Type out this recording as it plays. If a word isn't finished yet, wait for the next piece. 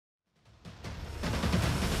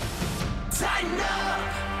Tighten up.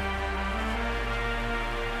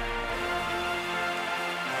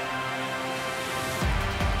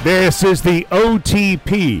 This is the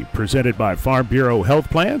OTP presented by Farm Bureau Health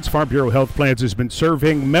Plans. Farm Bureau Health Plans has been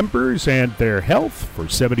serving members and their health for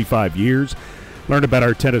 75 years. Learn about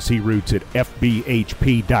our Tennessee roots at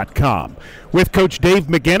fbhp.com. With Coach Dave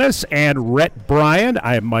McGinnis and Rhett Bryan,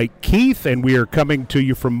 I am Mike Keith, and we are coming to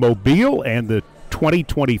you from Mobile and the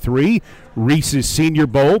 2023 Reese's Senior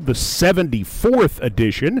Bowl, the 74th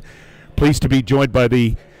edition. Pleased to be joined by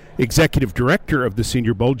the Executive Director of the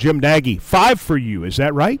Senior Bowl, Jim Nagy. 5 for you, is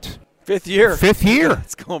that right? Fifth year.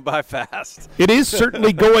 It's going by fast. It is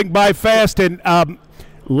certainly going by fast. And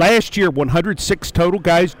last year, 106 total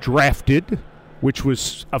guys drafted, which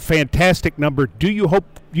was a fantastic number. Do you hope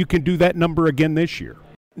you can do that number again this year?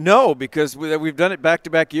 No, because we've done it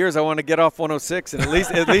back-to-back years. I want to get off 106 and at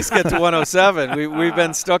least get to 107. We've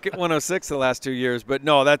been stuck at 106 the last 2 years, but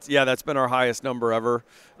no, that's been our highest number ever.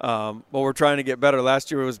 But we're trying to get better.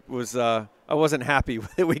 Last year was I wasn't happy.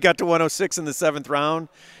 We got to 106 in the 7th round,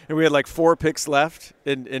 and we had like 4 picks left,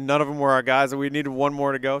 and none of them were our guys, and we needed one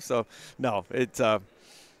more to go. So no,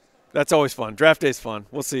 that's always fun. Draft day's fun.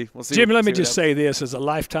 We'll see. Jimmy, let me just say this: as a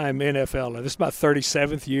lifetime NFLer, this is my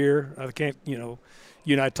 37th year. I can't,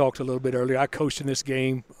 you and I talked a little bit earlier. I coached in this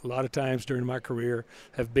game a lot of times during my career,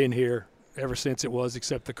 have been here ever since it was,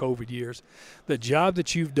 except the COVID years. The job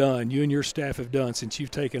that you've done, you and your staff have done since you've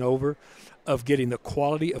taken over, of getting the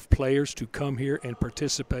quality of players to come here and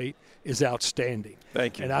participate is outstanding.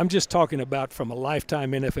 Thank you. And I'm just talking about from a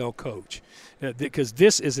lifetime NFL coach, because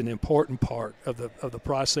this is an important part of the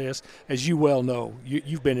process. As you well know,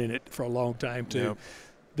 you've been in it for a long time too. Yep.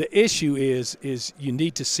 The issue is you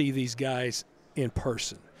need to see these guys in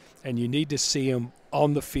person, and you need to see them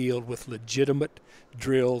on the field with legitimate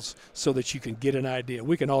drills so that you can get an idea.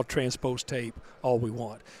 We can all transpose tape all we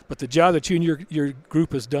want, but the job that you and your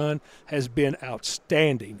group has done has been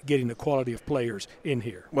outstanding, getting the quality of players in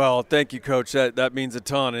here. Well, thank you, Coach. That means a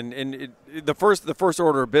ton. And the first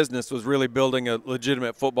order of business was really building a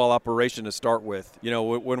legitimate football operation to start with.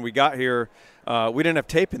 When we got here, we didn't have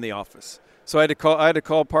tape in the office. So I had to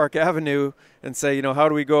call Park Avenue and say, how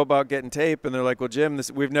do we go about getting tape? And they're like, well, Jim,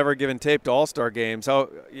 we've never given tape to All-Star games.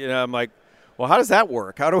 I'm like, well, how does that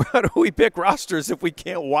work? How do we pick rosters if we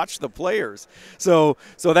can't watch the players? So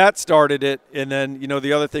that started it. And then,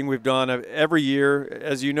 the other thing we've done every year,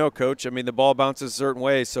 as you know, Coach, the ball bounces a certain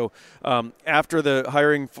way. So after the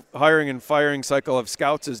hiring and firing cycle of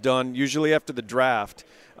scouts is done, usually after the draft,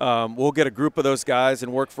 we'll get a group of those guys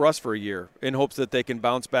and work for us for a year in hopes that they can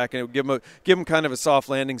bounce back and give them kind of a soft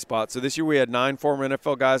landing spot. So this year we had 9 former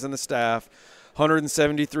NFL guys on the staff,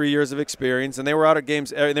 173 years of experience, and they were out at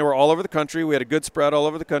games, and they were all over the country. We had a good spread all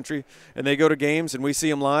over the country, and they go to games, and we see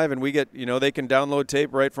them live, and we get, they can download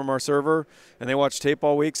tape right from our server, and they watch tape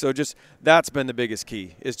all week. So just that's been the biggest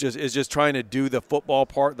key is just trying to do the football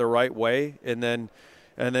part the right way, and then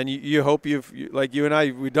you hope like you and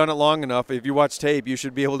I, we've done it long enough. If you watch tape, you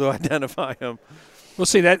should be able to identify them. Well,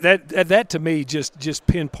 see, that to me just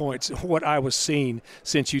pinpoints what I was seeing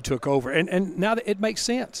since you took over, and now that it makes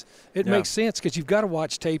sense. It makes sense because you've got to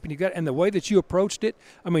watch tape, and the way that you approached it.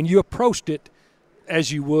 You approached it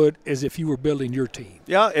as you would as if you were building your team.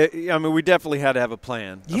 Yeah, we definitely had to have a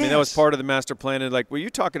plan. Yes. That was part of the master plan. And were you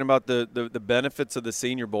talking about the benefits of the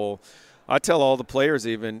Senior Bowl? I tell all the players,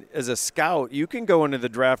 even as a scout, you can go into the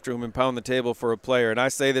draft room and pound the table for a player. And I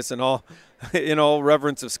say this in all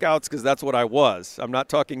reverence of scouts because that's what I was. I'm not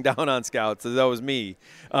talking down on scouts. That was me.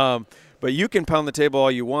 But you can pound the table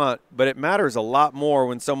all you want, but it matters a lot more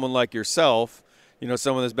when someone like yourself,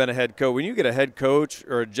 someone that's been a head coach, when you get a head coach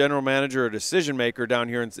or a general manager or a decision maker down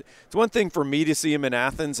here, and it's one thing for me to see him in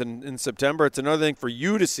Athens in September. It's another thing for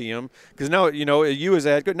you to see him because now, you as a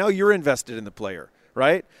head coach, now you're invested in the player.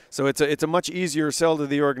 Right? So it's a much easier sell to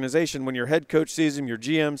the organization when your head coach sees him, your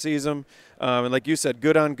GM sees him, and like you said,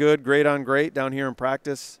 good on good, great on great down here in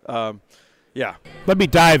practice. Yeah. Let me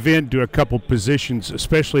dive into a couple positions,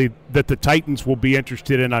 especially that the Titans will be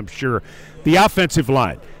interested in, I'm sure. The offensive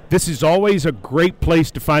line. This is always a great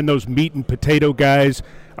place to find those meat and potato guys.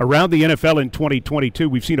 Around the NFL in 2022,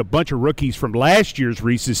 we've seen a bunch of rookies from last year's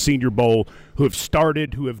Reese's Senior Bowl who have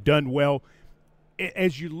started, who have done well.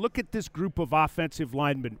 As you look at this group of offensive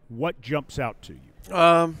linemen, what jumps out to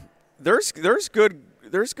you? There's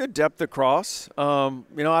good depth across. I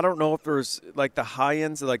don't know if there's like the high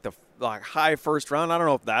ends, like the high first round. I don't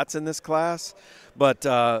know if that's in this class, but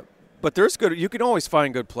there's good. You can always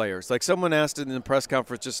find good players. Like someone asked in the press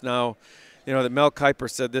conference just now, that Mel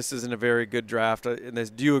Kiper said this isn't a very good draft.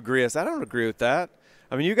 And do you agree? I said, I don't agree with that.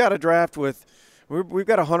 You got a draft with We've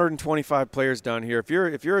got 125 players down here. If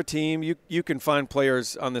you're a team, you can find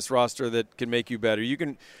players on this roster that can make you better. You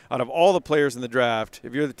can, out of all the players in the draft,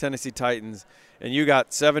 if you're the Tennessee Titans and you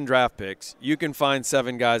got 7 draft picks, you can find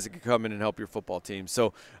 7 guys that can come in and help your football team.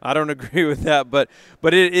 So I don't agree with that, but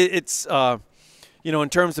it's in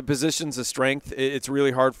terms of positions of strength, it's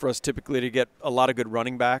really hard for us typically to get a lot of good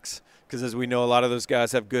running backs because, as we know, a lot of those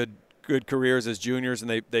guys have good careers as juniors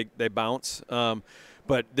and they bounce.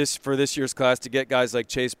 But for this year's class, to get guys like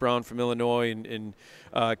Chase Brown from Illinois and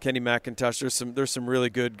Kenny McIntosh, there's some really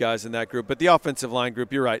good guys in that group. But the offensive line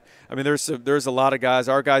group, you're right. I mean, there's a lot of guys.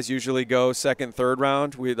 Our guys usually go second, third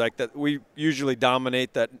round. We usually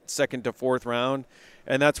dominate that second to fourth round,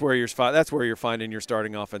 and that's where you're finding your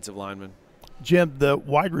starting offensive linemen. Jim, the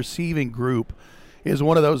wide receiving group is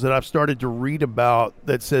one of those that I've started to read about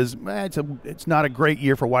that says it's not a great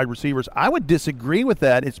year for wide receivers. I would disagree with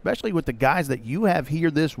that, especially with the guys that you have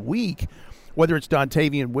here this week, whether it's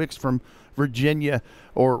Dontavian Wicks from Virginia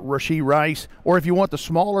or Rashee Rice, or if you want the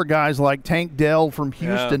smaller guys like Tank Dell from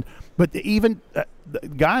Houston. Yeah. But even the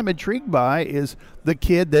guy I'm intrigued by is the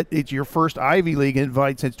kid that it's your first Ivy League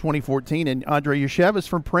invite since 2014, and Andre Yeshevas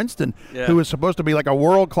from Princeton, who is supposed to be like a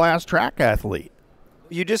world-class track athlete.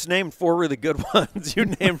 You just named 4 really good ones. You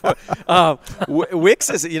named Wicks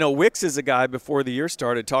is a guy before the year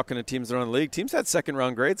started talking to teams around the league. Teams had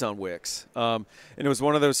second-round grades on Wicks, and it was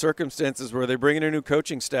one of those circumstances where they bring in a new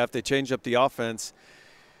coaching staff, they change up the offense,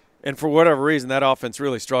 and for whatever reason, that offense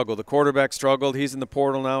really struggled. The quarterback struggled. He's in the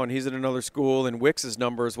portal now, and he's at another school. And Wicks's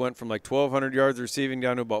numbers went from like 1,200 yards receiving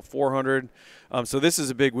down to about 400. So this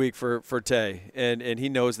is a big week for Tay, and he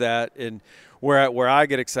knows that. And where I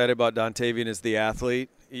get excited about Dontavian is the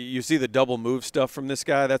athlete. You see the double move stuff from this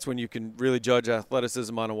guy. That's when you can really judge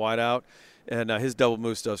athleticism on a wideout. And his double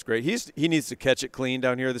move stuff's great. He needs to catch it clean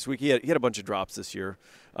down here this week. He had a bunch of drops this year,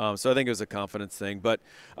 so I think it was a confidence thing. But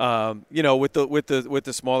with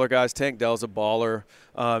the smaller guys, Tank Dell's a baller.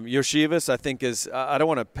 Yoshivas, I think I don't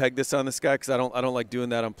want to peg this on this guy because I don't like doing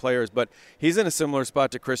that on players. But he's in a similar spot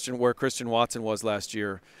to Christian Watson was last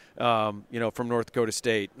year. From North Dakota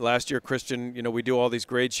State. Last year, Christian, we do all these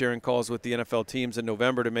grade sharing calls with the NFL teams in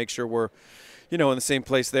November to make sure we're in the same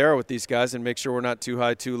place they are with these guys and make sure we're not too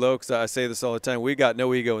high, too low. Because I say this all the time, we got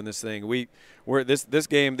no ego in this thing. This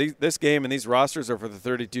game and these rosters are for the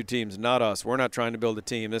 32 teams, not us. We're not trying to build a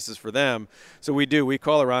team. This is for them. So we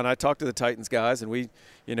call around. I talk to the Titans guys, and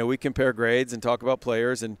we compare grades and talk about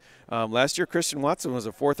players. And last year, Christian Watson was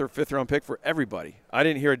a 4th or 5th round pick for everybody. I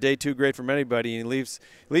didn't hear a day 2 grade from anybody. And he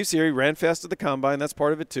leaves here. He ran fast at the combine. That's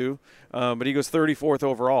part of it too. But he goes 34th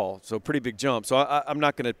overall, so pretty big jump. So I'm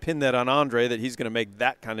not going to pin that on Andre that he's going to make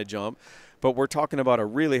that kind of jump. But we're talking about a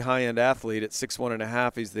really high-end athlete at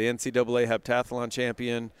 6'1.5". He's the NCAA heptathlon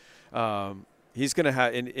champion. He's going to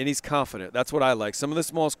have, and he's confident. That's what I like. Some of the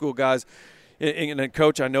small school guys, and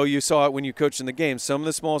Coach, I know you saw it when you coached in the game. Some of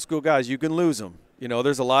the small school guys, you can lose them.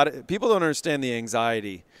 There's a lot of people don't understand the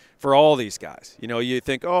anxiety for all these guys. You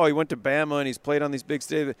think, oh, he went to Bama and he's played on these big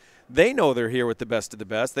stages. They know they're here with the best of the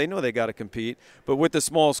best. They know they got to compete. But with the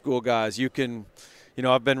small school guys, you can.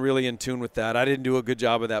 I've been really in tune with that. I didn't do a good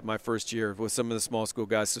job of that my first year with some of the small school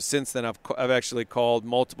guys. So since then, I've actually called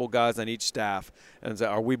multiple guys on each staff and said,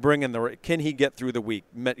 "Are we bringing can he get through the week?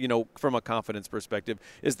 From a confidence perspective,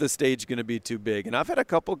 is the stage going to be too big?" And I've had a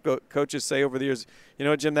couple coaches say over the years,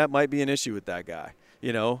 Jim, that might be an issue with that guy.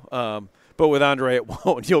 But with Andre, it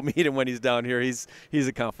won't. You'll meet him when he's down here. He's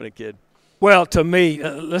a confident kid. Well, to me,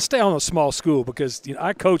 let's stay on a small school because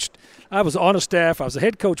I was on a staff. I was a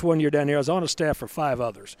head coach one year down here. I was on a staff for 5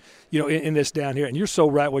 others, in this down here. And you're so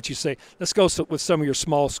right what you say. Let's go with some of your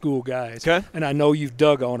small school guys. Okay. And I know you've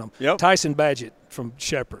dug on them. Yep. Tyson Badgett from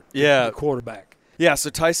Shepherd, the quarterback. Yeah, so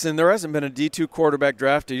Tyson, there hasn't been a D2 quarterback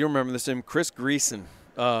drafted. You remember this name, Chris Greason.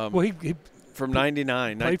 He from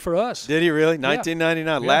 99. Played for us. Did he really?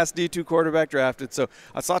 1999, yeah. Last D2 quarterback drafted. So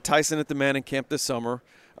I saw Tyson at the Manning camp this summer.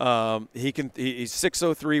 He's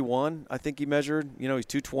 6'3", I think he measured. He's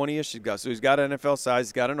 220-ish. He's got NFL size.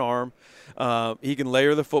 He's got an arm. He can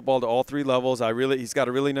layer the football to all 3 levels. He's got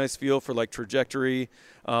a really nice feel for like trajectory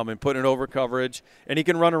and putting it over coverage. And he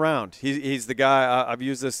can run around. He's the guy. I've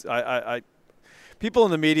used this. People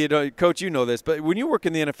in the media, Coach, you know this, but when you work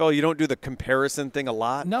in the NFL, you don't do the comparison thing a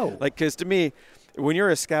lot. No. Because to me, when you're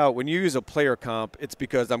a scout, when you use a player comp, it's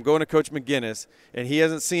because I'm going to Coach McGinnis, and he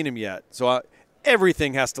hasn't seen him yet. So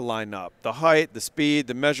everything has to line up: the height, the speed,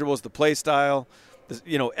 the measurables, the play style,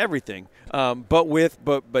 everything.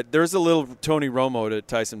 But there's a little Tony Romo to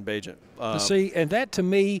Tyson Badgett. See, and that to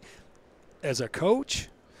me, as a coach,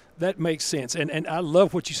 That makes sense. And I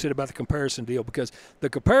love what you said about the comparison deal, because the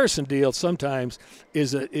comparison deal sometimes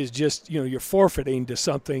is just, you're forfeiting to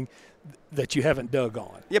something that you haven't dug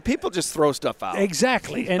on. Yeah, people just throw stuff out.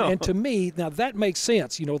 Exactly. And to me, now that makes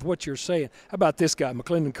sense, with what you're saying. How about this guy,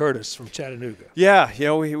 McClendon Curtis from Chattanooga? Yeah,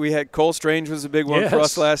 we had Cole Strange was a big one for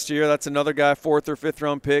us Yes. last year. That's another guy, 4th or 5th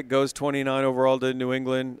round pick, goes 29 overall to New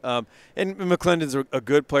England. And McClendon's a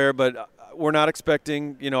good player, but we're not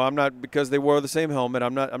expecting, I'm not, because they wore the same helmet,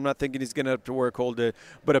 I'm not thinking he's going to have to wear Cole did,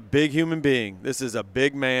 but a big human being. This is a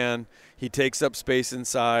big man. He takes up space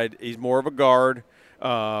inside. He's more of a guard.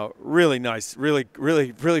 Really nice,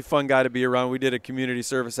 really fun guy to be around. We did a community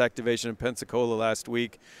service activation in Pensacola last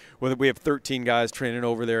week. We have 13 guys training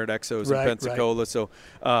over there at Exos in Pensacola. Right. So,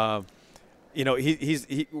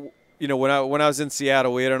 when I was in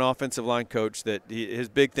Seattle, we had an offensive line coach that his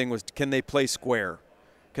big thing was, can they play square?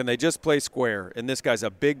 Can they just play square? And this guy's a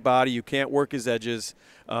big body. You can't work his edges.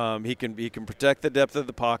 He can protect the depth of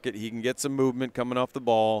the pocket. He can get some movement coming off the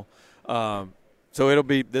ball. So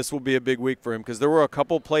this will be a big week for him, because there were a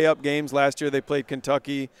couple play-up games last year. They played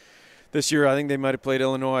Kentucky. This year I think they might have played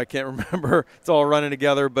Illinois. I can't remember. It's all running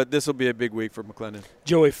together, but this will be a big week for McClendon.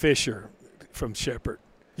 Joey Fisher from Shepherd.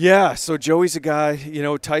 Yeah, so Joey's a guy,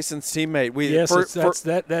 Tyson's teammate.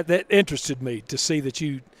 That interested me to see that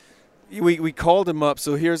you – We called him up.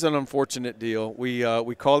 So here's an unfortunate deal.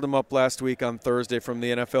 We called him up last week on Thursday from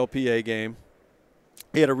the NFLPA game.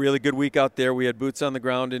 He had a really good week out there. We had boots on the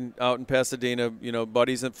ground out in Pasadena.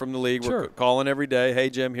 Buddies from the league. Sure. We're calling every day. Hey,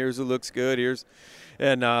 Jim, here's who looks good.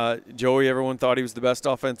 Joey, everyone thought he was the best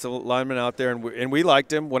offensive lineman out there, and we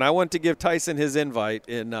liked him. When I went to give Tyson his invite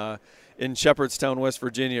in Shepherdstown, West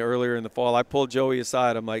Virginia earlier in the fall, I pulled Joey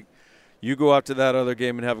aside. I'm like, you go out to that other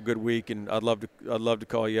game and have a good week, and I'd love to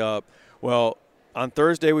call you up. Well, on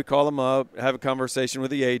Thursday we call him up, have a conversation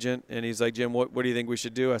with the agent, and he's like, Jim, what do you think we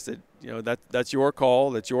should do? I said, that's your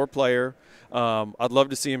call, that's your player. I'd love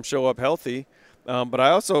to see him show up healthy. But I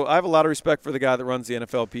have a lot of respect for the guy that runs the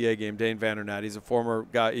NFLPA game, Dane Vandernat. He's a former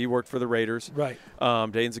guy. He worked for the Raiders. Right.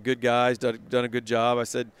 Dane's a good guy. He's done a good job. I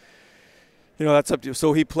said, that's up to you.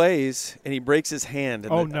 So he plays, and he breaks his hand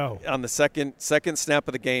on the second snap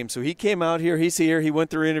of the game. So he came out here. He's here. He went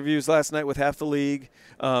through interviews last night with half the league.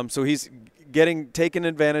 So he's taking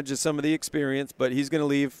advantage of some of the experience, but he's going to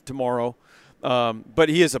leave tomorrow. But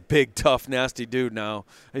he is a big, tough, nasty dude now.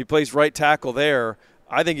 He plays right tackle there.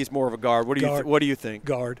 I think he's more of a guard. What do you think?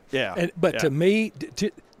 Guard. Yeah. To me,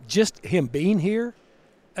 just him being here,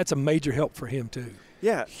 that's a major help for him too.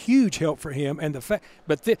 Yeah. Huge help for him. And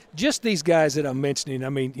just these guys that I'm mentioning, I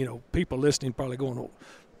mean, people listening probably going,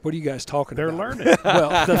 what are you guys talking about? They're learning.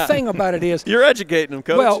 Well, the thing about it is. You're educating them,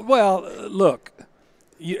 Coach. Well, look.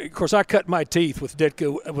 Of course, I cut my teeth with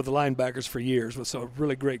Ditka with the linebackers for years. With a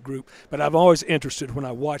really great group. But I'm always interested when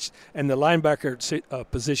I watched, and the linebacker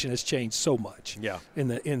position has changed so much. Yeah.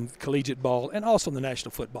 In collegiate ball and also in the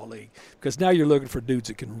National Football League, because now you're looking for dudes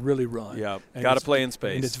that can really run. Yeah. Got to play in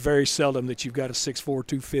space. And it's very seldom that you've got a 6'4",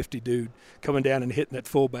 250 dude coming down and hitting that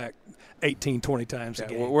fullback 18, 20 times a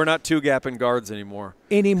game. We're not two-gapping guards anymore.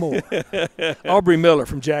 Aubrey Miller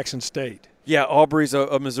from Jackson State. Yeah, Aubrey's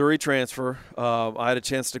a Missouri transfer. I had a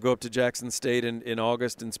chance to go up to Jackson State in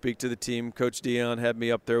August and speak to the team. Coach Dion had me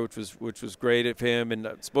up there, which was great of him, and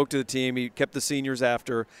spoke to the team. He kept the seniors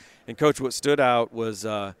after. And, Coach, what stood out was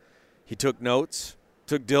he took notes,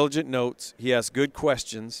 took diligent notes. He asked good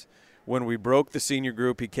questions. When we broke the senior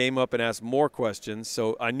group, he came up and asked more questions,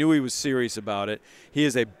 so I knew he was serious about it. He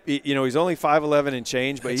is he's only 5'11" and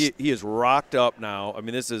change, but he is rocked up now. I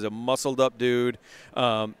mean, this is a muscled-up dude.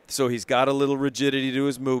 So he's got a little rigidity to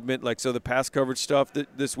his movement. So the pass coverage stuff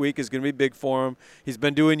this week is going to be big for him. He's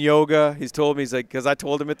been doing yoga. He's told me, because I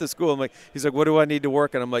told him at the school, he's like, what do I need to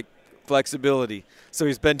work on? I'm like, flexibility. So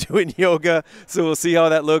he's been doing yoga, so we'll see how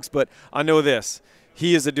that looks. But I know this.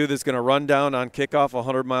 He is a dude that's going to run down on kickoff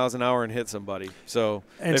 100 miles an hour and hit somebody. So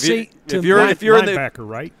if you're in the linebacker,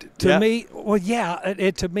 right?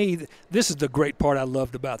 To me, this is the great part I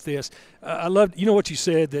loved about this. I loved, what you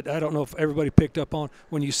said that I don't know if everybody picked up on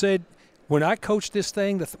when you said, when I coach this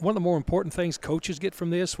thing, one of the more important things coaches get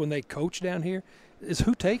from this when they coach down here is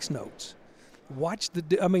who takes notes.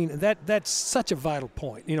 That's such a vital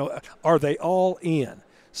point. Are they all in?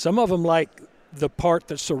 Some of them like the part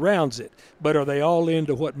that surrounds it, but are they all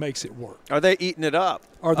into what makes it work? Are they eating it up?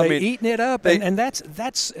 Eating it up? And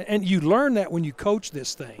that's and you learn that when you coach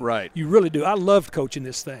this thing. Right. You really do. I loved coaching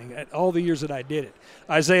this thing at all the years that I did it.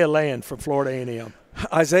 Isaiah Land from Florida A&M.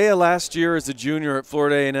 Isaiah last year as a junior at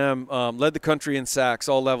Florida A&M led the country in sacks,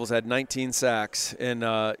 all levels, had 19 sacks. And,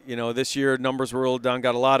 this year numbers were rolled down,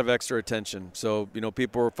 got a lot of extra attention. So,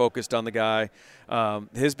 people were focused on the guy.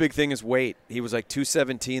 His big thing is weight. He was like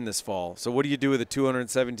 217 this fall. So what do you do with a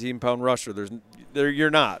 217-pound rusher? You're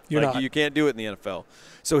not. You can't do it in the NFL.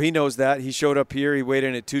 So he knows that. He showed up here. He weighed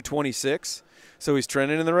in at 226. So he's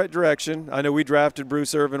trending in the right direction. I know we drafted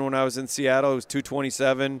Bruce Irvin when I was in Seattle. It was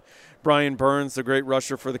 227. Brian Burns, the great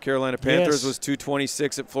rusher for the Carolina Panthers, was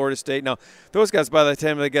 226 at Florida State. Now, those guys, by the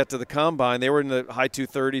time they got to the combine, they were in the high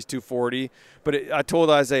 230s, 240. But I told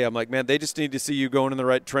Isaiah, I'm like, man, they just need to see you going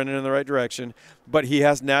trending in the right direction. But he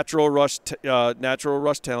has natural rush talent.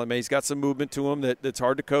 Man, he's got some movement to him that's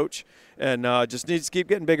hard to coach, and just needs to keep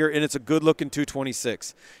getting bigger. And it's a good-looking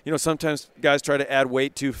 226. Sometimes guys try to add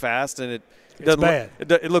weight too fast, and it's bad.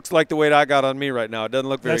 It looks like the weight I got on me right now. It doesn't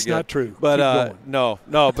look very good. That's not true. But no.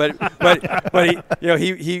 But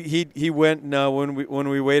he went when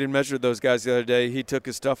we weighed and measured those guys the other day. He took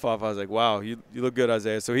his stuff off. I was like, wow, you look good,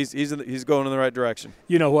 Isaiah. So he's going in the right direction.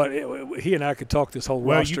 You know what? He and I could talk this whole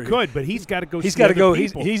roster. Well, you could, but he's got to go. He's got to go.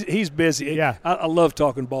 People. He's busy. Yeah. I love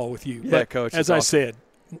talking ball with you. Yeah, but Coach. As I said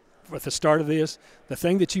at the start of this, the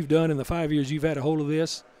thing that you've done in the 5 years you've had a hold of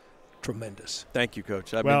this. Tremendous. Thank you, Coach.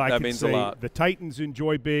 That means a lot. The Titans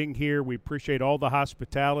enjoy being here. We appreciate all the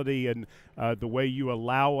hospitality and the way you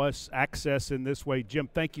allow us access in this way. Jim,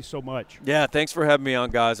 thank you so much. Yeah, thanks for having me on,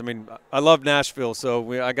 guys. I mean, I love Nashville,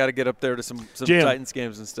 so I got to get up there to some Jim, Titans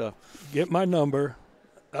games and stuff. Get my number.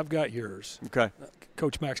 I've got yours. Okay.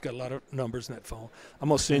 Coach Mack's got a lot of numbers in that phone. I'm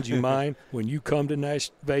going to send you mine when you come to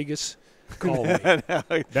Vegas. Call me.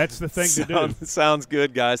 That's the thing to do. Sounds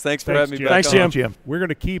good, guys. Thanks for having me back on. Thanks, Jim. We're going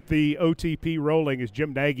to keep the OTP rolling as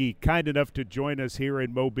Jim Nagy kind enough to join us here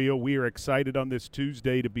in Mobile. We are excited on this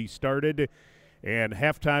Tuesday to be started. And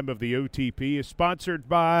halftime of the OTP is sponsored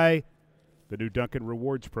by the new Dunkin'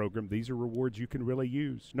 Rewards program. These are rewards you can really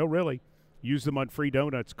use. No, really. Use them on free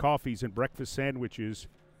donuts, coffees, and breakfast sandwiches.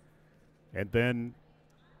 And then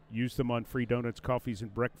use them on free donuts, coffees,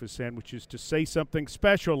 and breakfast sandwiches to say something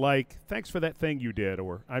special like, thanks for that thing you did,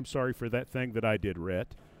 or I'm sorry for that thing that I did, Rhett.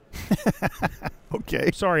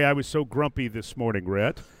 Okay. Sorry I was so grumpy this morning,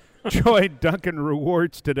 Rhett. Join Dunkin'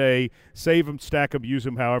 Rewards today. Save them, stack them, use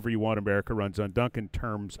them however you want. America runs on Dunkin'.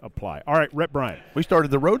 Terms apply. All right, Rhett Bryant. We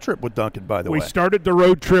started the road trip with Dunkin', by the way. We started the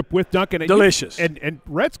road trip with Dunkin'. Delicious. And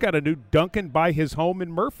Rhett's got a new Dunkin' by his home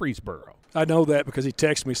in Murfreesboro. I know that because he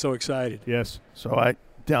texted me so excited. Yes. So I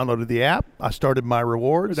downloaded the app. I started my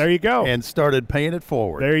rewards. There you go. And started paying it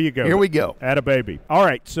forward. There you go. Here we go. Atta baby. All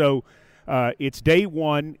right, so it's day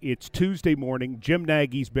one. It's Tuesday morning. Jim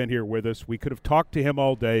Nagy's been here with us. We could have talked to him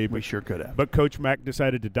all day. We sure could have. But Coach Mack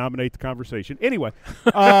decided to dominate the conversation. Anyway,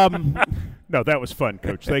 no, that was fun,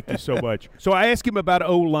 Coach. Thank you so much. So I asked him about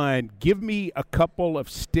O-line. Give me a couple of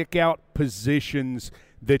stick-out positions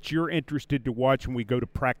that you're interested to watch when we go to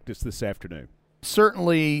practice this afternoon.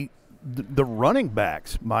 Certainly the running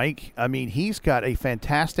backs, Mike. I mean, he's got a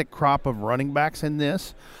fantastic crop of running backs in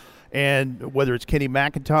this. And whether it's Kenny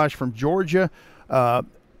McIntosh from Georgia,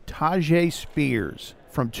 Tajay Spears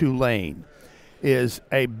from Tulane is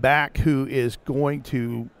a back who is going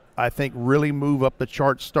to, I think, really move up the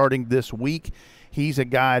charts starting this week. He's a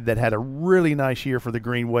guy that had a really nice year for the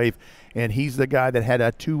Green Wave, and he's the guy that had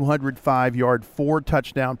a 205-yard,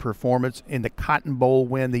 4-touchdown performance in the Cotton Bowl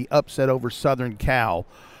win, the upset over Southern Cal.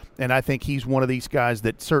 And I think he's one of these guys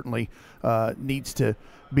that certainly needs to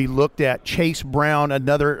be looked at. Chase Brown,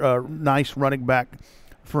 another nice running back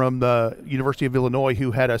from the University of Illinois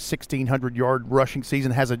who had a 1,600-yard rushing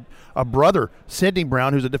season, has a brother, Sidney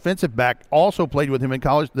Brown, who's a defensive back, also played with him in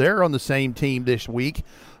college. They're on the same team this week,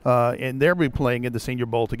 and they'll be playing in the Senior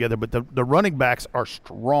Bowl together. But the running backs are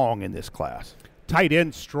strong in this class. Tight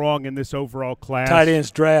end strong in this overall class. Tight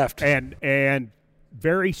ends draft. And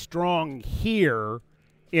very strong here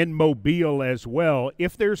in Mobile as well.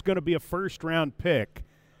 If there's going to be a first-round pick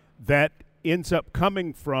that ends up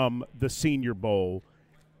coming from the Senior Bowl,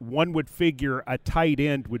 one would figure a tight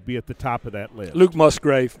end would be at the top of that list. Luke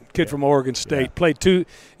Musgrave, kid from Oregon State, played two.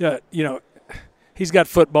 He's got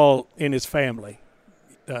football in his family.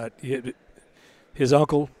 His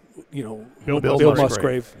uncle, Bill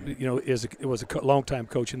Musgrave, was a longtime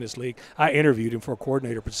coach in this league. I interviewed him for a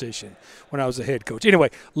coordinator position when I was a head coach. Anyway,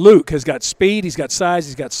 Luke has got speed, he's got size,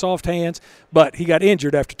 he's got soft hands, but he got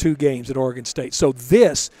injured after 2 games at Oregon State. So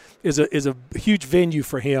this is a huge venue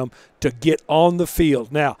for him to get on the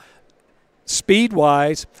field. Now,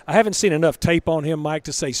 Speed-wise, I haven't seen enough tape on him, Mike,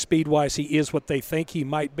 to say speed-wise he is what they think he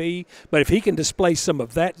might be. But if he can display some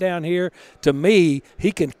of that down here, to me,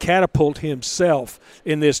 he can catapult himself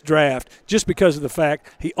in this draft just because of the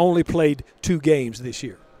fact he only played 2 games this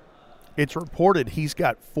year. It's reported he's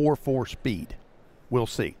got 4.4 speed. We'll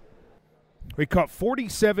see. He caught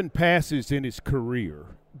 47 passes in his career,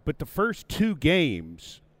 but the first 2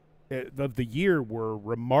 games of the year were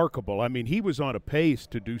remarkable. I mean, he was on a pace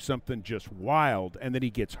to do something just wild, and then he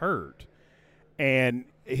gets hurt. And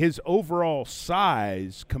his overall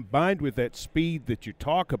size, combined with that speed that you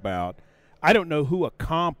talk about, I don't know who a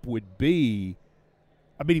comp would be.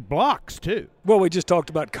 I mean, he blocks, too. Well, we just talked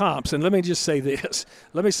about comps, and let me just say this.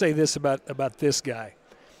 Let me say this about this guy.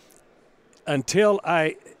 Until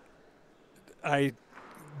I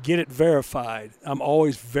get it verified, I'm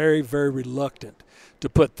always very, very reluctant to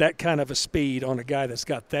put that kind of a speed on a guy that's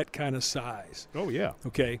got that kind of size. Oh, yeah.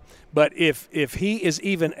 Okay. But if he is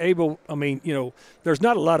even able, I mean, you know, there's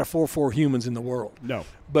not a lot of 4.4 humans in the world. No.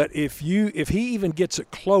 But if he even gets it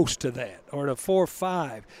close to that, or to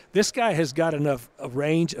 4.5, this guy has got enough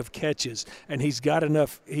range of catches, and he's got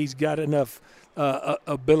enough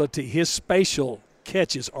ability. His spatial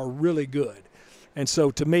catches are really good. And so,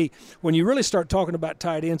 to me, when you really start talking about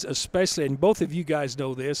tight ends, especially, and both of you guys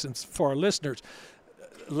know this, and for our listeners,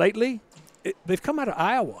 lately, they've come out of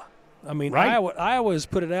Iowa. I mean, right. Iowa has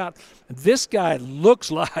put it out. This guy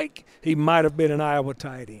looks like he might have been an Iowa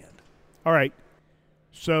tight end. All right.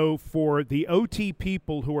 So for the OT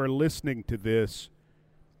people who are listening to this,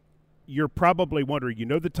 you're probably wondering, you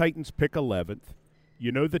know the Titans pick 11th.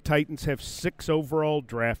 You know the Titans have 6 overall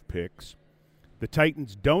draft picks. The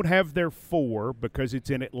Titans don't have their 4 because it's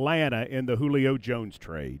in Atlanta in the Julio Jones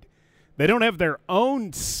trade. They don't have their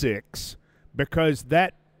own 6 because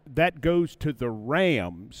that goes to the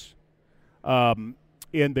Rams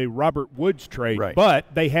in the Robert Woods trade. Right.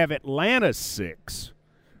 But they have Atlanta's 6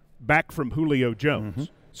 back from Julio Jones.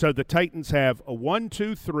 Mm-hmm. So the Titans have a 1,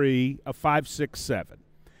 2, 3, a 5, 6, 7.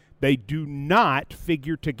 They do not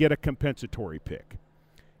figure to get a compensatory pick.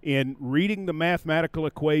 In reading the mathematical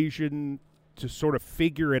equation to sort of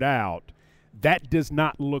figure it out, that does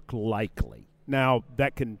not look likely. Now,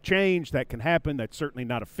 that can change. That can happen. That's certainly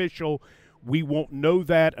not official. We won't know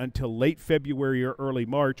that until late February or early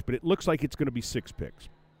March, but it looks like it's going to be 6 picks.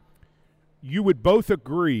 You would both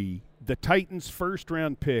agree the Titans'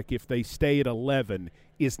 first-round pick, if they stay at 11,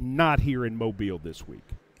 is not here in Mobile this week.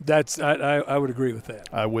 I would agree with that.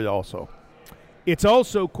 I would also. It's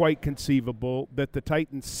also quite conceivable that the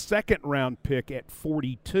Titans' second-round pick at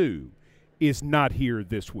 42 is not here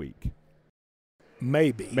this week.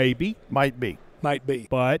 Maybe. Might be.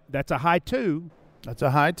 But that's a high 2. That's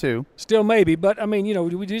a high 2. Still maybe, but, I mean, you know,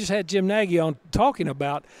 we just had Jim Nagy on talking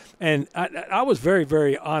about, and I was very,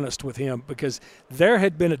 very honest with him because there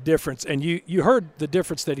had been a difference, and you heard the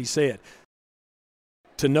difference that he said.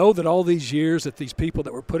 To know that all these years that these people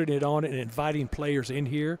that were putting it on and inviting players in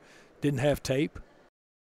here didn't have tape,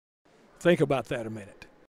 think about that a minute.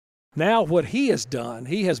 Now what he has done,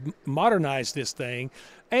 he has modernized this thing,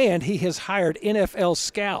 and he has hired NFL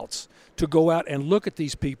scouts to go out and look at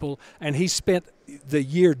these people, and he spent the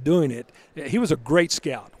year doing it. He was a great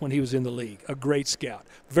scout when he was in the league, a great scout,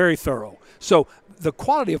 very thorough. So the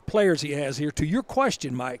quality of players he has here, to your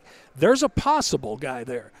question, Mike, there's a possible guy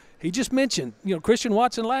there. He just mentioned, you know, Christian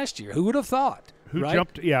Watson last year. Who would have thought? Who right?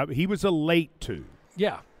 jumped? Yeah, he was a late 2.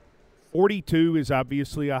 Yeah. 42 is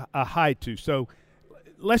obviously a high 2. So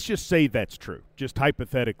let's just say that's true, just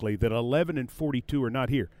hypothetically, that 11 and 42 are not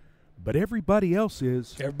here. But everybody else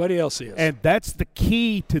is. Everybody else is. And that's the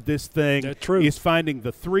key to this thing. That's true. Is finding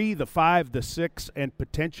the 3, the 5, the 6, and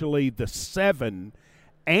potentially the 7,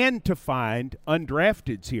 and to find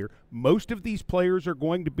undrafteds here. Most of these players are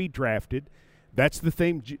going to be drafted. That's the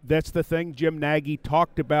thing Jim Nagy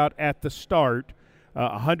talked about at the start.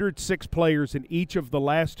 106 players in each of the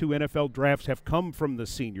last 2 NFL drafts have come from the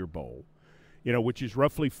Senior Bowl, you know, which is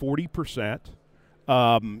roughly 40%.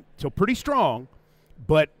 So pretty strong.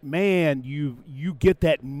 But, man, you get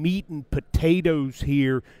that meat and potatoes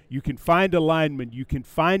here. You can find a lineman. You can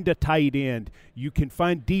find a tight end. You can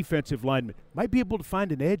find defensive linemen. Might be able to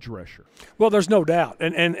find an edge rusher. Well, there's no doubt.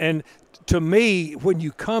 And to me, when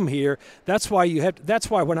you come here, that's why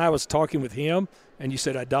when I was talking with him, and you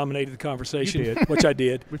said I dominated the conversation, You did. which I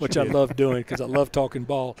did, which I love doing because I love talking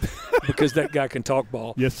ball because that guy can talk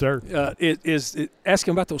ball. Yes, sir. Ask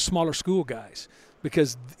him about those smaller school guys.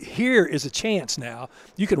 Because here is a chance now.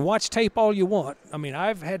 You can watch tape all you want. I mean,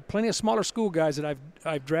 I've had plenty of smaller school guys that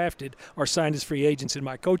I've drafted or signed as free agents in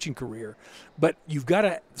my coaching career. But you've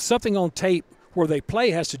got something on tape where they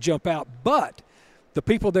play has to jump out. But the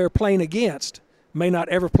people they're playing against may not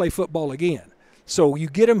ever play football again. So you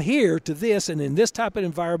get them here to this, and in this type of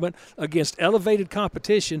environment against elevated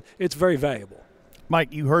competition, it's very valuable.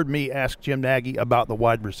 Mike, you heard me ask Jim Nagy about the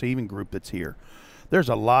wide receiving group that's here. There's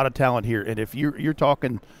a lot of talent here, and if you're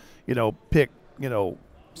talking, pick,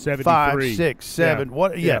 73. 5, 6,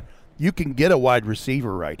 7, you can get a wide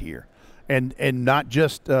receiver right here, and not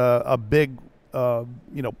just a big,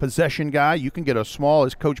 possession guy. You can get a small,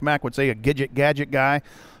 as Coach Mack would say, a gadget guy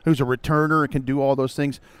who's a returner and can do all those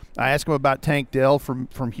things. I asked him about Tank Dell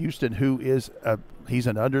from Houston, who is he's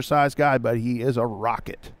an undersized guy, but he is a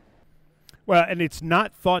rocket. Well, and it's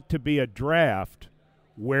not thought to be a draft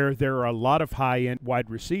where there are a lot of high-end wide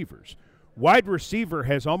receivers. Wide receiver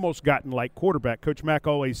has almost gotten like quarterback. Coach Mack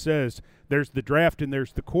always says there's the draft and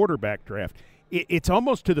there's the quarterback draft. It's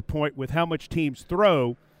almost to the point with how much teams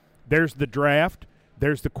throw, there's the draft,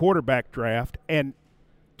 there's the quarterback draft, and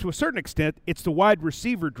to a certain extent, it's the wide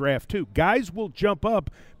receiver draft too. Guys will jump up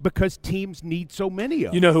because teams need so many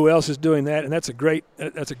of them. You know who else is doing that, and that's a great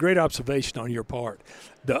observation on your part.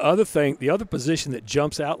 The other position that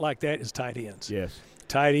jumps out like that is tight ends. Yes.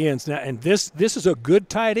 Tight ends now, and this is a good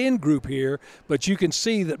tight end group here, but you can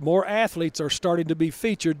see that more athletes are starting to be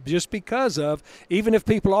featured just because of, even if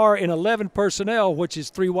people are in 11 personnel, which is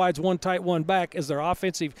 3 wides, 1 tight, 1 back, as their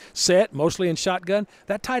offensive set, mostly in shotgun,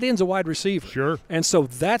 that tight end's a wide receiver. Sure. And so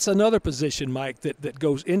that's another position, Mike, that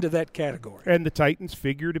goes into that category. And the Titans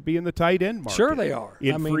figure to be in the tight end market. Sure they are.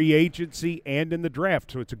 In free agency and in the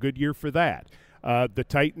draft, so it's a good year for that. The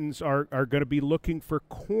Titans are going to be looking for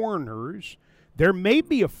corners. There may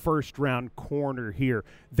be a first-round corner here.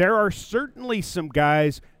 There are certainly some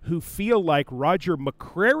guys who feel like Roger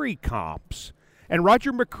McCreary comps, and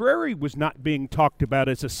Roger McCreary was not being talked about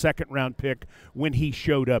as a second-round pick when he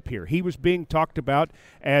showed up here. He was being talked about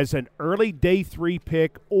as an early day 3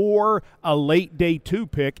 pick or a late day 2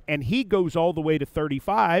 pick, and he goes all the way to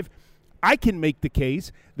 35. I can make the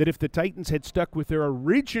case that if the Titans had stuck with their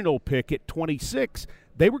original pick at 26,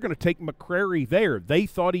 they were going to take McCreary there. They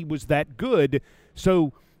thought he was that good.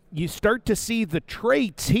 So you start to see the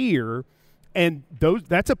traits here, and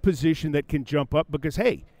that's a position that can jump up because,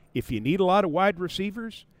 hey, if you need a lot of wide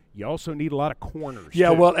receivers, you also need a lot of corners. Yeah,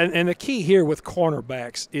 too. well, and the key here with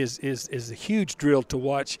cornerbacks is a huge drill to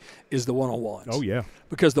watch is the one-on-ones. Oh, yeah.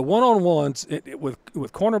 Because the one-on-ones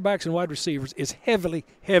with cornerbacks and wide receivers is heavily,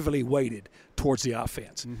 heavily weighted towards the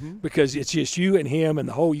offense because it's just you and him and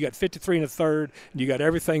the whole. You got 53 and a third, and you got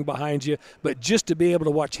everything behind you. But just to be able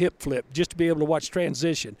to watch hip flip, just to be able to watch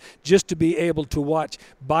transition, just to be able to watch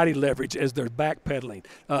body leverage as they're backpedaling,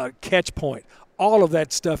 catch point, all of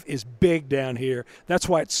that stuff is big down here. That's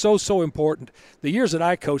why it's so important. The years that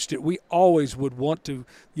I coached it, we always would want to,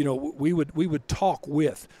 we would talk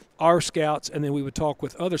with our scouts, and then we would talk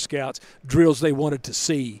with other scouts, drills they wanted to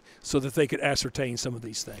see so that they could ascertain some of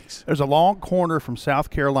these things. There's a long corner from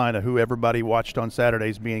South Carolina who everybody watched on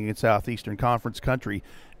Saturdays being in Southeastern Conference country,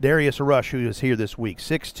 Darius Rush, who is here this week,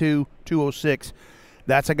 6'2", 206.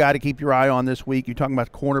 That's a guy to keep your eye on this week. You're talking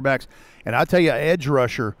about cornerbacks. And I'll tell you, edge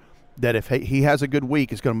rusher that if he has a good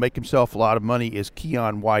week is going to make himself a lot of money is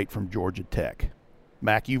Keon White from Georgia Tech.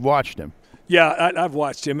 Mac, you've watched him. Yeah, I've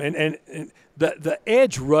watched him, and the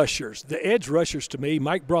edge rushers to me,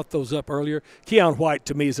 Mike brought those up earlier. Keon White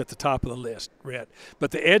to me is at the top of the list, Rhett.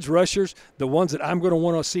 But the edge rushers, the ones that I'm going to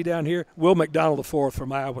want to see down here, Will McDonald IV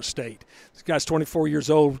from Iowa State. This guy's 24 years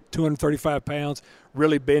old, 235 pounds,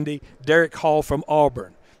 really bendy. Derek Hall from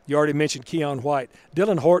Auburn. You already mentioned Keon White.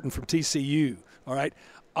 Dylan Horton from TCU, all right.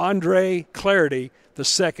 Andre Clarity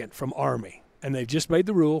II from Army. And they've just made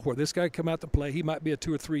the rule where this guy come out to play. He might be a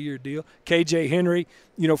 2 or 3 year deal. KJ Henry,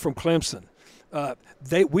 from Clemson.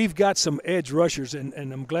 We've got some edge rushers, and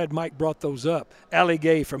I'm glad Mike brought those up. Ali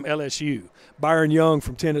Gay from LSU. Byron Young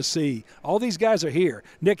from Tennessee. All these guys are here.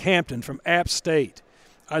 Nick Hampton from App State.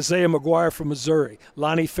 Isaiah McGuire from Missouri.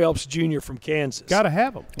 Lonnie Phelps Jr. from Kansas. Got to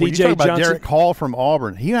have them. DJ Johnson. About Derek Hall from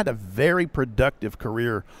Auburn. He had a very productive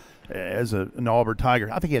career as an Auburn Tiger.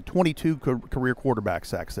 I think he had 22 career quarterback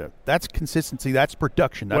sacks there. That's consistency. That's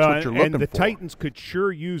production. That's what you're looking for. And the Titans could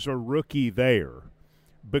sure use a rookie there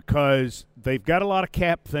because they've got a lot of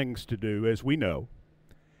cap things to do, as we know.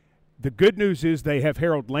 The good news is they have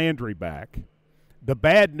Harold Landry back. The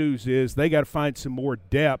bad news is they got to find some more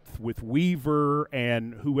depth with Weaver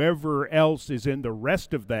and whoever else is in the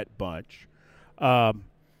rest of that bunch. And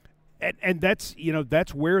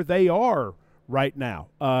that's where they are right now.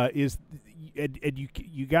 You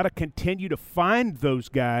got to continue to find those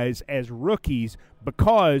guys as rookies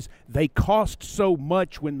because they cost so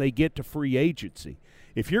much when they get to free agency.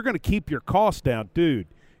 If you're going to keep your costs down, dude,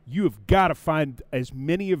 you have got to find as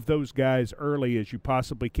many of those guys early as you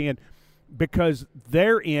possibly can, because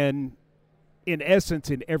they're in essence,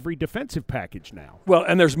 in every defensive package now. Well,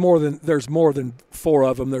 and there's more than 4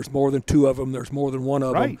 of them. There's more than 2 of them. There's more than 1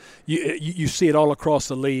 of them. You see it all across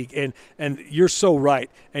the league, and you're so right.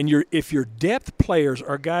 And if your depth players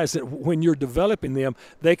are guys that when you're developing them,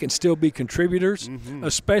 they can still be contributors,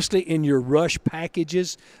 especially in your rush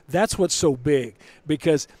packages. That's what's so big,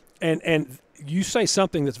 because and you say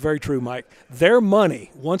something that's very true, Mike. Their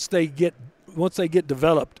money once they get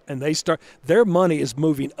developed and they start, their money is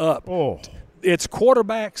moving up. Oh. It's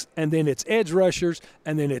quarterbacks, and then it's edge rushers,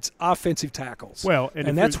 and then it's offensive tackles. Well,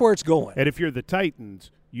 and that's where it's going. And if you're the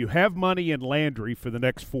Titans, you have money in Landry for the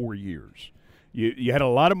next 4 years. You had a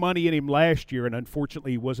lot of money in him last year, and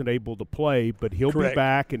unfortunately he wasn't able to play, but he'll be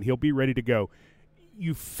back, and he'll be ready to go.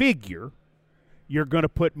 You figure you're going to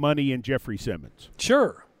put money in Jeffrey Simmons.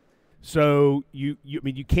 Sure. So you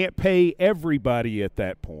can't pay everybody at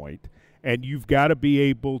that point. And you've got to be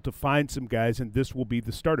able to find some guys, and this will be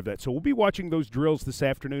the start of that. So we'll be watching those drills this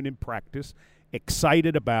afternoon in practice.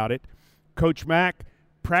 Excited about it. Coach Mack,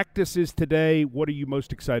 practices today. What are you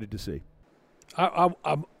most excited to see? I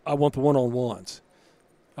want the one-on-ones.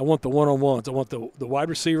 I want the one-on-ones. I want the wide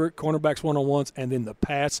receiver, cornerbacks one-on-ones, and then the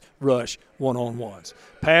pass rush one-on-ones.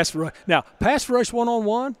 Pass rush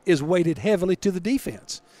one-on-one is weighted heavily to the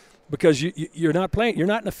defense, because you're not playing. You're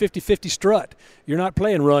not in a 50-50 strut. You're not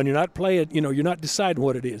playing run. You're not playing. You're not deciding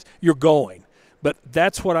what it is. You're going. But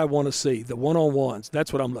that's what I want to see. The one-on-ones.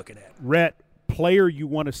 That's what I'm looking at. Rhett, player you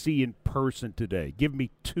want to see in person today? Give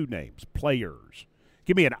me 2 names. Players.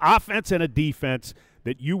 Give me an offense and a defense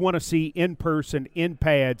that you want to see in person in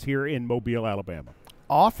pads here in Mobile, Alabama.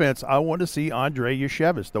 Offense, I want to see Andre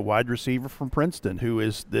Yashevitz, the wide receiver from Princeton, who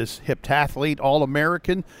is this heptathlete,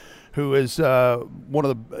 All-American, who is he's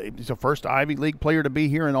the first Ivy League player to be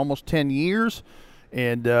here in almost 10 years,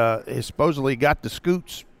 and has supposedly got the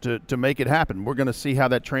scoots to make it happen. We're going to see how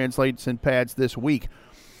that translates in pads this week.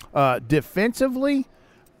 Defensively,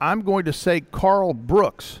 I'm going to say Carl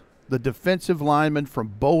Brooks, the defensive lineman from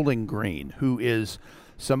Bowling Green, who is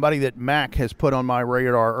somebody that Mac has put on my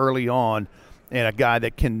radar early on, and a guy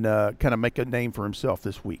that can kind of make a name for himself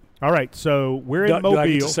this week. All right, so we're in Mobile. Do I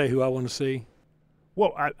get to say who I want to see?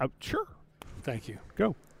 Well, sure. Thank you.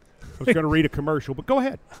 Go. I was going to read a commercial, but go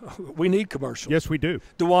ahead. We need commercials. Yes, we do.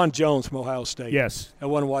 DeJuan Jones from Ohio State. Yes. I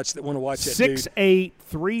want to watch that. 6'8",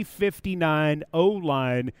 359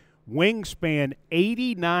 O-line, wingspan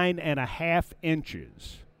 89.5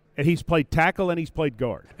 inches. And he's played tackle and he's played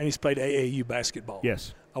guard. And he's played AAU basketball.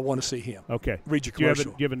 Yes. I want to see him. Okay. Read your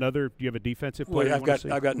commercial. Do you have a defensive player?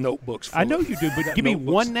 Well, I've got notebooks. I know you do, but give me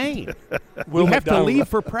one name. Will have to leave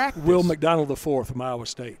for practice. Will McDonald IV from Iowa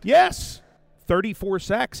State. Yes. 34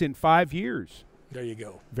 sacks in 5 years. There you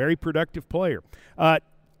go. Very productive player.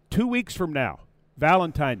 2 weeks from now,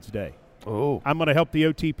 Valentine's Day. Oh. I'm going to help the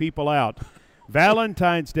OT people out.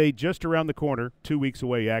 Valentine's Day just around the corner, 2 weeks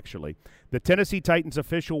away actually. The Tennessee Titans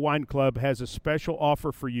Official Wine Club has a special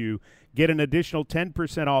offer for you. Get an additional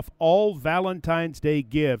 10% off all Valentine's Day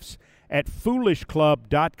gifts at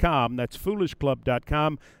foolishclub.com. That's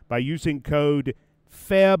foolishclub.com by using code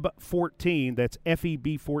FEB14. That's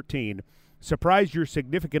FEB14. Surprise your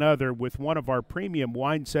significant other with one of our premium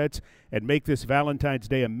wine sets and make this Valentine's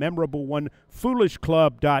Day a memorable one.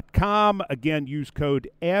 Foolishclub.com. Again, use code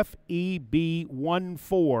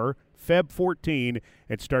FEB14, Feb14,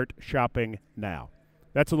 and start shopping now.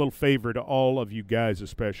 That's a little favor to all of you guys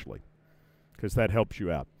especially, because that helps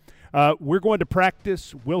you out. We're going to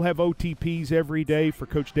practice. We'll have OTPs every day. For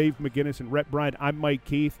Coach Dave McGinnis and Rhett Bryant, I'm Mike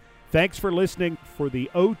Keith. Thanks for listening for the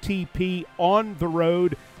OTP on the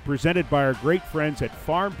road, presented by our great friends at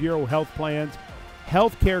Farm Bureau Health Plans.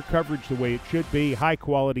 Healthcare coverage the way it should be, high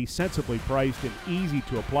quality, sensibly priced, and easy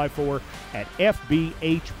to apply for at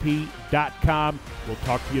FBHP.com. We'll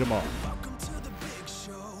talk to you tomorrow. Welcome to the big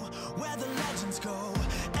show, where the legends go.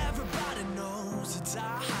 Everybody knows it's our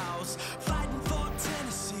house.